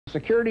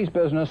Securities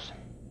business,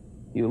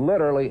 you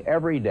literally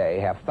every day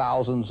have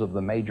thousands of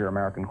the major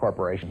American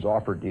corporations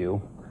offered to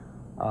you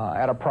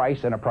at a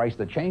price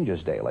that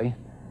changes daily.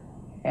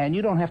 And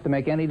you don't have to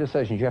make any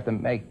decisions. You have to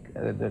make,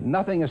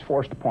 nothing is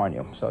forced upon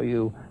you.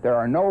 So there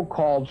are no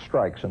called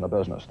strikes in the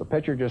business. The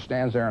pitcher just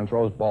stands there and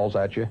throws balls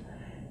at you.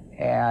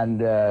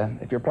 And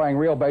if you're playing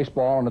real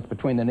baseball and it's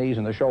between the knees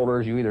and the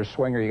shoulders, you either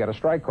swing or you get a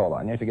strike called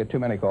on you. If you get too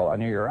many called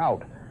on you, you're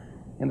out.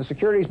 In the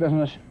securities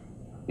business,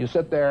 you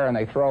sit there and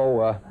they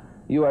throw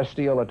U.S.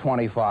 Steel at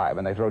 25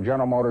 and they throw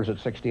General Motors at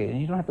 68,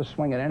 and you don't have to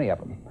swing at any of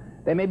them.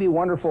 They may be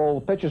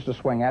wonderful pitches to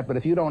swing at, but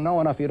if you don't know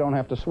enough, you don't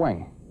have to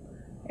swing.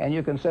 And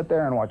you can sit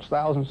there and watch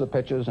thousands of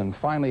pitches, and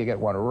finally you get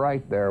one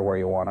right there where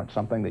you want it,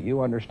 something that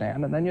you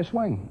understand, and then you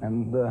swing.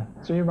 And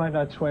so you might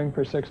not swing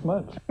for 6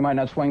 months. You might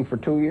not swing for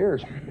 2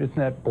 years. Isn't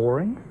that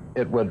boring?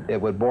 It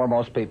would bore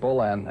most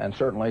people, and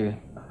certainly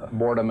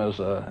boredom is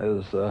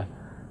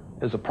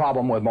a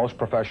problem with most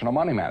professional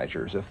money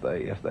managers. If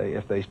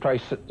they try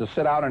to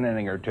sit out an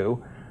inning or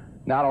two,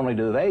 not only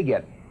do they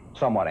get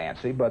somewhat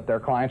antsy, but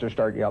their clients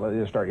start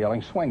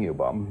yelling, "Swing, you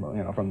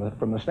bum!"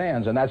 from the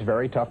stands, and that's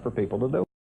very tough for people to do.